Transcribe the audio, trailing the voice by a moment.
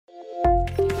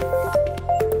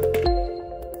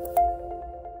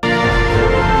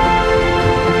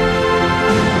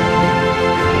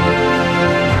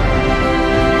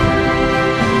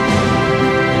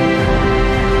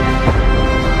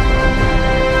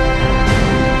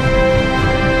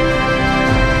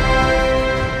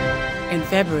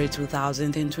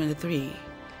2023,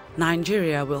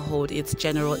 Nigeria will hold its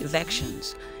general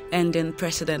elections, ending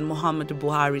President Muhammadu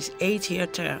Buhari's 8-year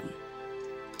term.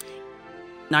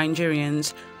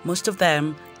 Nigerians, most of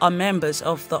them are members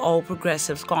of the All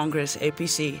Progressives Congress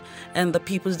 (APC) and the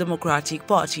People's Democratic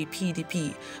Party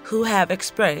 (PDP), who have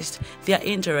expressed their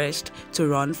interest to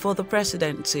run for the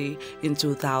presidency in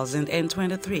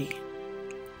 2023.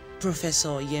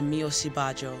 Professor Yemi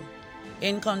Osinbajo.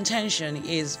 In contention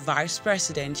is Vice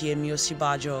President Yemi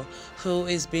Osinbajo, who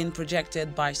is being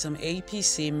projected by some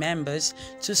APC members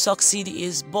to succeed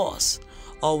his boss.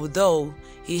 Although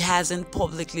he hasn't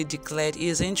publicly declared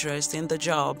his interest in the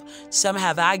job, some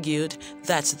have argued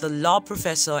that the law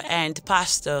professor and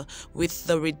pastor with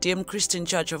the Redeemed Christian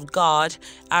Church of God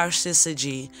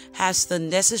 (RCCG) has the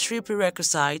necessary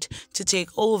prerequisite to take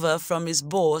over from his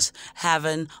boss,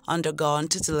 having undergone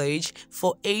tutelage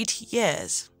for 8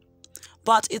 years.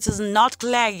 But it is not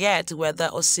clear yet whether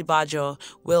Osinbajo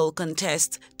will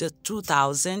contest the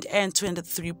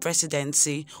 2023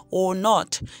 presidency or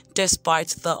not, despite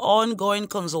the ongoing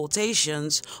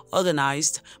consultations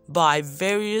organized by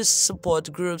various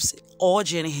support groups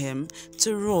urging him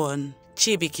to run.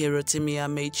 Chibike Rotimi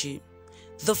Amechi.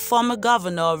 The former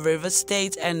governor of Rivers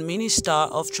State and Minister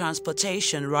of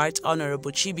Transportation, Right Honorable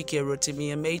Chibike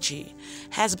Rotimi Amechi,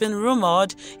 has been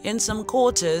rumored in some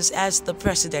quarters as the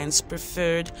president's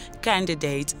preferred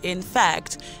candidate. In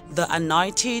fact, the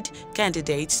anointed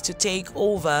candidate to take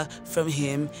over from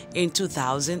him in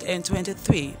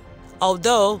 2023.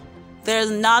 Although there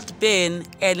has not been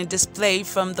any display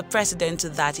from the president to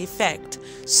that effect,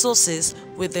 sources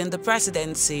within the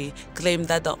presidency claim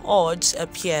that the odds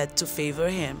appeared to favor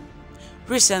him.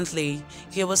 Recently,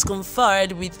 he was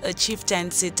conferred with a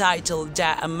chieftaincy title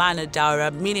Amana Daura,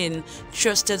 meaning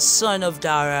trusted son of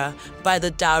Daura, by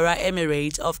the Daura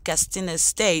Emirate of Katsina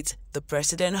State, the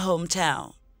president's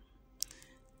hometown.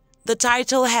 The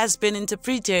title has been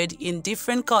interpreted in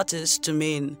different quarters to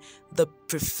mean the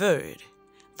preferred,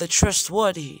 the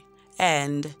trustworthy,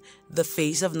 and the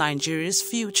face of Nigeria's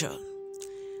future.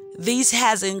 This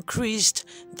has increased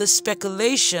the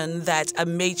speculation that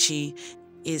Amechi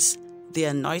is the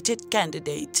anointed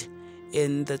candidate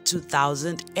in the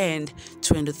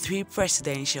 2023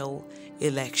 presidential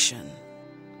election.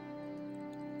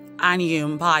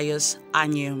 Anyum Pius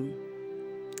Anyum.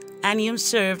 Anyum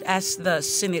served as the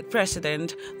Senate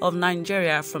President of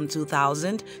Nigeria from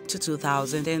 2000 to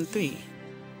 2003.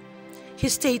 He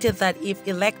stated that if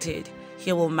elected,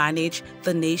 he will manage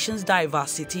the nation's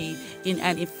diversity in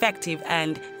an effective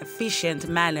and efficient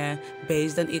manner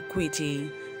based on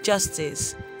equity,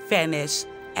 justice, fairness,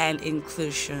 and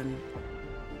inclusion.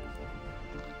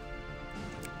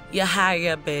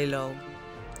 Yahaya Bello.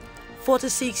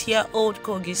 46-year-old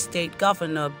Kogi State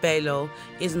Governor Bello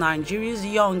is Nigeria's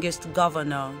youngest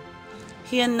governor.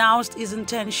 He announced his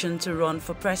intention to run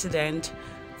for president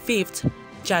 5th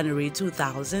January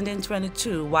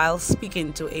 2022 while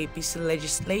speaking to APC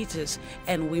legislators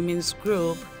and women's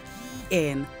group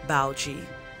in Bauchi.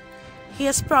 He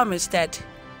has promised that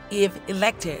if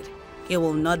elected, he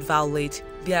will not violate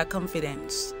their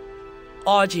confidence.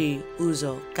 Orji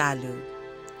Uzo Kalu.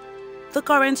 The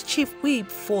current chief whip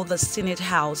for the Senate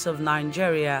House of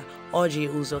Nigeria, Orji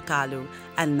Uzo Kalu,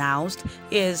 announced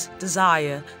his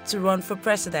desire to run for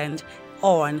president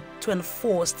on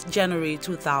 24th January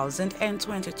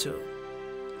 2022.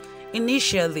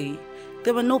 Initially,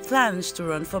 there were no plans to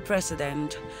run for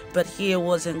president, but he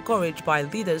was encouraged by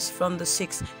leaders from the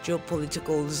 6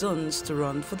 geopolitical zones to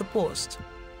run for the post.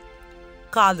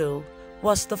 Kalu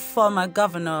was the former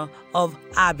governor of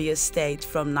Abia State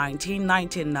from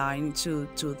 1999 to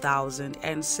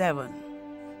 2007.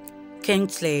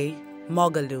 Kingsley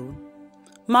Moghalu.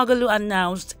 Moghalu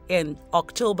announced in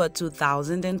October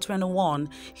 2021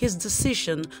 his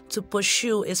decision to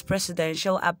pursue his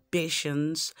presidential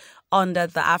ambitions under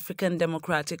the African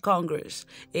Democratic Congress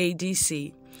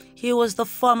 (ADC). He was the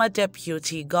former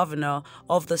deputy governor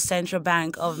of the Central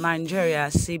Bank of Nigeria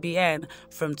 (CBN)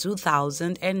 from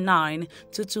 2009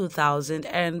 to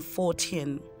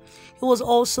 2014. He was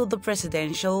also the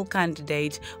presidential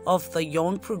candidate of the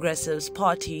Young Progressives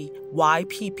Party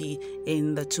 (YPP)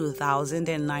 in the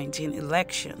 2019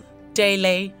 election.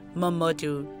 Dele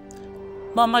Momodu.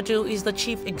 Momodu is the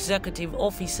chief executive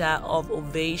officer of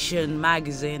Ovation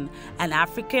magazine, an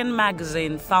African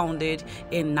magazine founded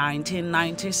in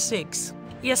 1996.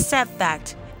 He has said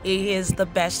that he is the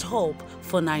best hope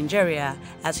for Nigeria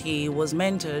as he was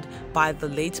mentored by the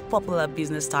late popular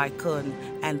business tycoon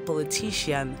and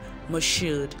politician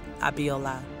Moshood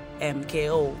Abiola,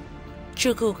 MKO.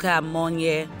 Chukwuka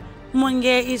Monye.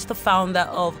 Monye is the founder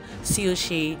of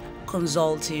Silshi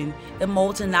Consulting, a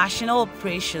multinational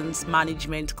operations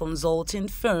management consulting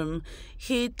firm,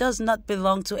 he does not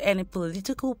belong to any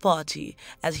political party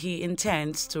as he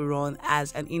intends to run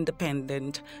as an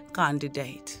independent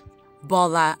candidate.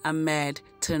 Bola Ahmed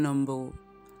Tinubu.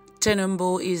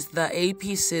 Tinubu is the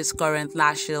APC's current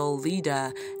national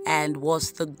leader and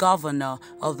was the governor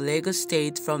of Lagos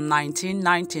State from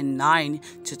 1999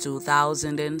 to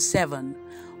 2007.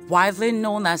 Widely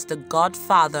known as the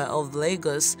Godfather of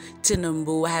Lagos,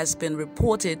 Tinubu has been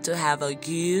reported to have a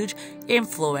huge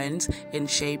influence in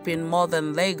shaping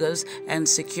modern Lagos and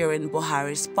securing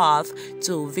Buhari's path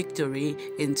to victory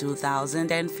in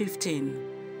 2015.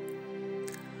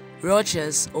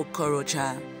 Rochas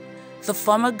Okorocha. The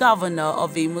former governor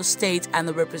of Imo State and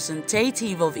the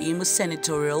representative of Imo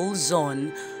Senatorial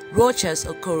Zone, Rochas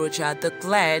Okorocha,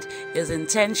 declared his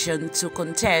intention to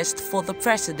contest for the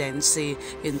presidency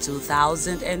in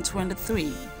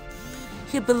 2023.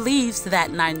 He believes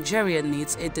that Nigeria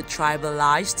needs a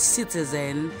detribalized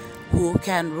citizen who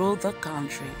can rule the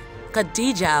country.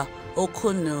 Khadija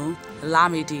Okunu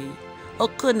Lamidi.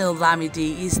 Okunu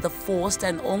Lamidi is the first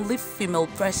and only female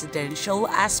presidential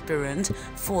aspirant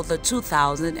for the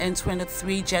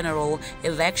 2023 general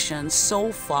elections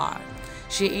so far.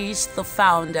 She is the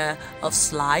founder of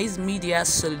Slice Media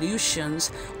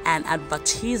Solutions, an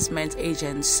advertisement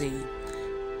agency.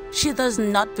 She does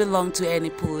not belong to any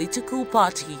political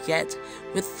party yet,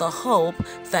 with the hope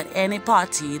that any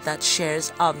party that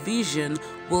shares our vision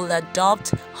will adopt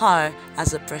her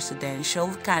as a presidential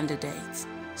candidate.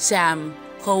 Sam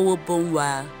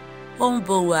Kowobunwa.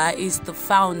 Ombunwa is the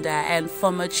founder and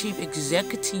former chief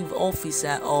executive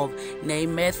officer of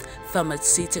Nemeth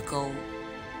Pharmaceutical.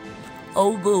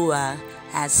 Obuwa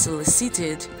has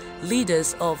solicited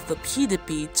leaders of the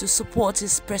PDP to support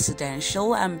his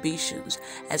presidential ambitions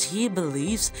as he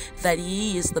believes that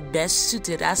he is the best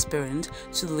suited aspirant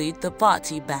to lead the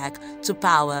party back to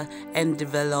power and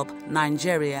develop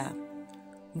Nigeria.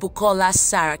 Bukola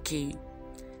Saraki.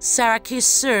 Saraki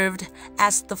served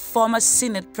as the former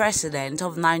Senate President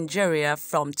of Nigeria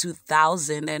from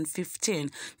 2015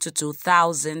 to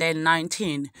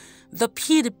 2019. The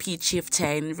PDP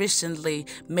chieftain recently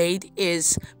made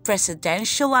his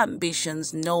presidential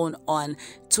ambitions known on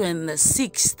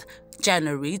 26th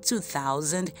January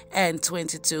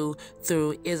 2022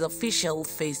 through his official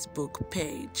Facebook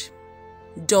page.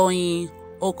 Doyin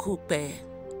Okupe.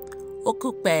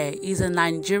 Okupe is a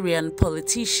Nigerian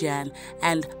politician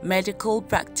and medical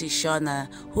practitioner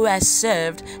who has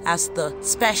served as the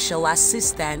Special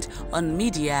Assistant on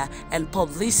Media and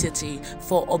Publicity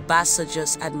for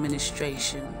Obasanjo's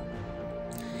administration.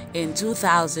 In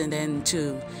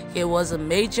 2002, he was a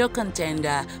major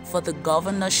contender for the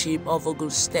governorship of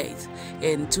Ogun State.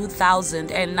 In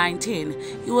 2019,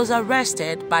 he was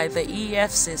arrested by the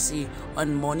EFCC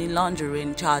on money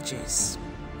laundering charges.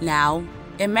 Now,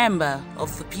 a member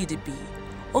of the PDP,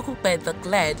 Okupe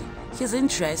declared his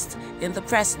interest in the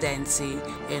presidency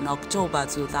in October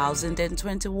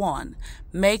 2021,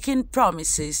 making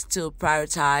promises to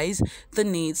prioritize the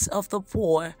needs of the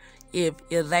poor if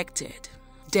elected.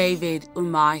 David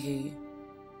Umahi.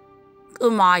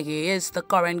 Umahi is the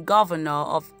current governor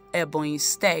of Ebonyi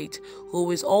State,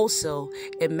 who is also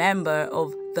a member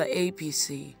of the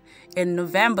APC. In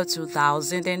November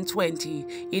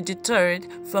 2020, he deterred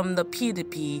from the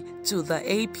PDP to the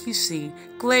APC,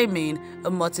 claiming a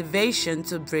motivation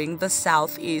to bring the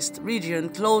Southeast region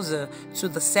closer to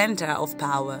the center of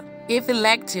power. If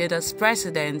elected as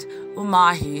president,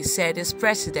 Umahi said his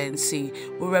presidency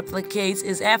will replicate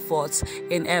his efforts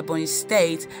in Ebonyi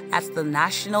State at the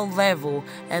national level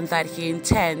and that he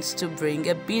intends to bring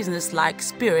a business-like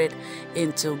spirit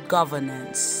into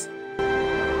governance.